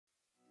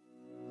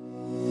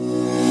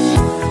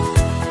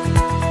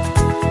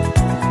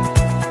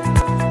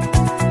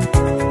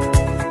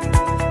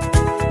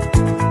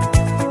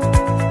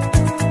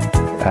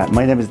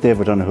My name is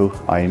David Donoghue.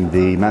 I'm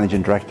the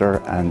Managing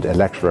Director and a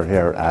lecturer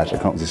here at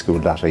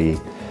AccountancySchool.ie.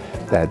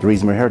 The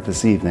reason we're here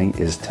this evening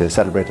is to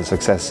celebrate the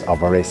success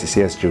of our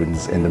ACCA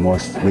students in the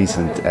most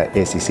recent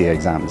ACCA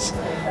exams.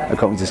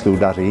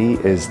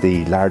 AccountancySchool.ie is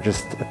the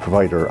largest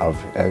provider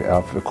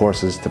of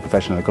courses to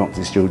professional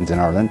accountancy students in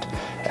Ireland.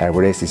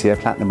 We're ACCA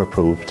Platinum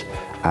approved,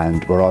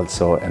 and we're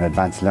also an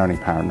advanced learning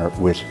partner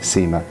with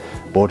CIMA.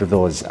 Both of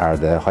those are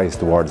the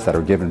highest awards that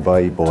are given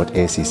by both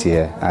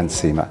ACCA and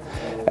CIMA.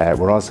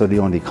 We're also the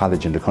only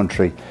college in the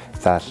country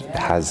that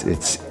has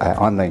its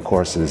online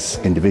courses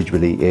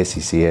individually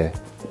ACCA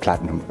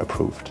Platinum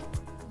approved.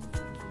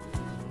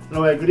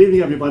 Hello, good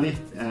evening everybody.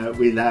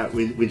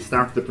 We'll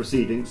start the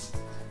proceedings.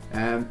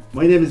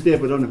 My name is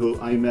David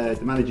Donoghue. I'm the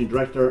Managing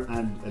Director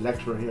and a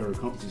lecturer here at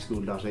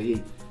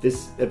AccountancySchool.ie.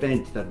 This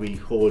event that we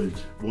hold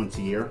once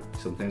a year,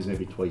 sometimes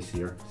maybe twice a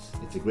year,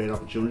 it's a great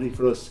opportunity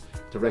for us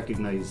to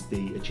recognise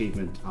the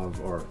achievement of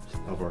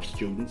our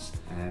students.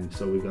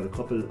 So we've got a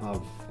couple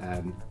of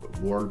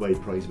worldwide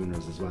prize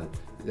winners as well.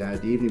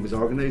 The evening was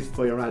organised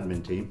by our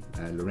admin team,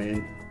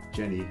 Lorraine,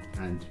 Jenny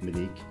and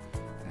Monique.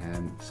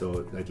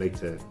 So I'd like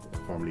to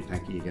formally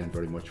thank you again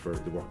very much for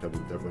the work that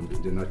we've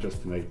done, not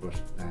just tonight but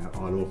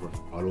all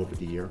over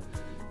the year.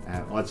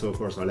 Also, of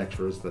course, our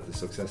lecturers, that the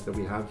success that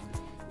we have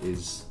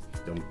is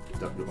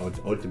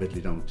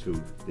ultimately down to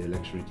the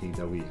lecturing team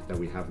that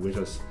we have with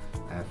us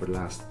for the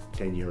last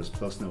 10 years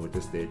plus now at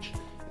this stage.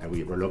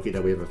 We're lucky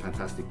that we have a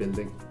fantastic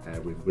building, we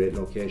have a great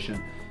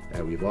location,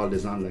 we have all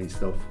this online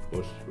stuff,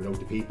 but without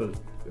the people,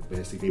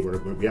 basically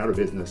we are a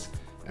business.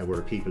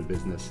 We're a people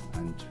business,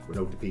 and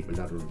without the people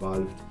that are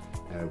involved,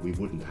 we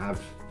wouldn't have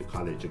the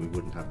college and we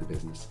wouldn't have the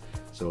business.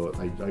 So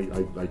I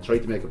try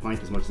to make a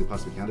point as much as I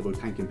possibly can about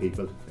thanking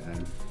people,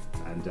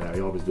 and I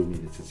always do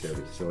mean it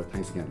sincerely. So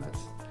thanks again, lads.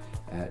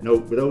 Now,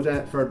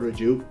 without further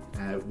ado,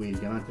 we'll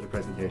get on to the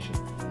presentation.